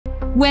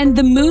When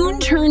the moon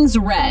turns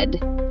red,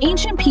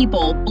 ancient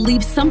people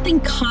believed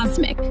something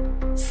cosmic,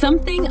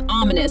 something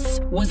ominous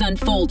was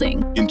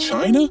unfolding. In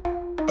China,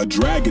 a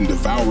dragon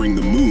devouring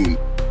the moon.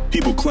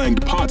 People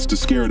clanged pots to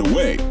scare it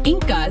away.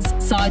 Incas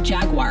saw a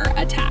jaguar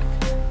attack.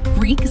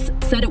 Greeks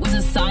said it was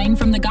a sign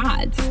from the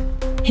gods.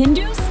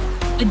 Hindus,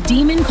 a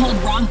demon called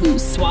Rahu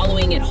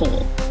swallowing it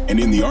whole.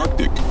 And in the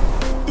Arctic,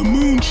 the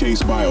moon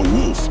chased by a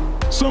wolf.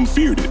 Some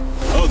feared it,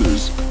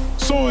 others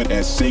saw it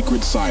as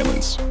sacred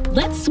silence.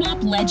 Let's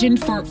swap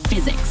legend for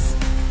physics.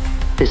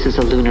 This is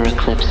a lunar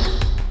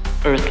eclipse.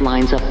 Earth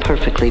lines up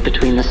perfectly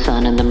between the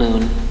sun and the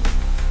moon.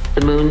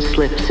 The moon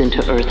slips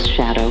into Earth's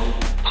shadow,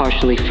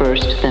 partially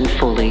first, then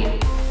fully.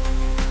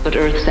 But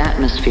Earth's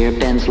atmosphere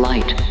bends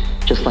light,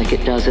 just like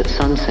it does at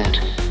sunset.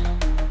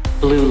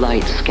 Blue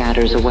light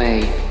scatters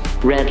away.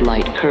 Red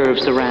light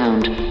curves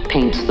around,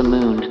 paints the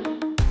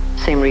moon.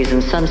 Same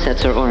reason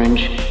sunsets are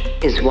orange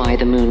is why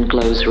the moon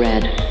glows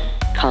red.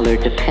 Color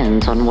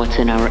depends on what's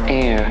in our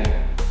air.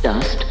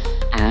 Dust,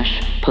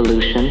 ash,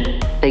 pollution,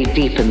 they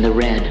deepen the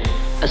red.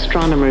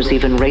 Astronomers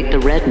even rate the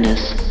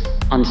redness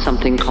on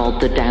something called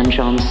the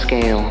Danjon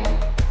scale.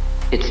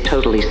 It's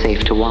totally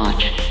safe to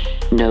watch.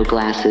 No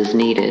glasses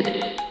needed.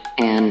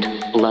 And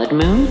blood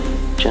moon?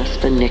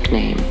 Just a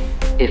nickname.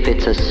 If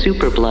it's a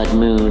super blood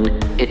moon,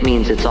 it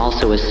means it's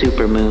also a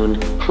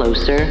supermoon.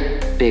 Closer,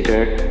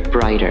 bigger,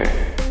 brighter.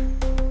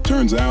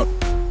 Turns out,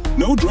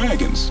 no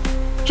dragons.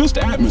 Just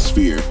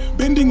atmosphere,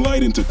 bending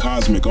light into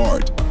cosmic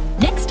art.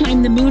 Next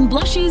time the moon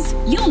blushes,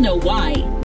 you'll know why.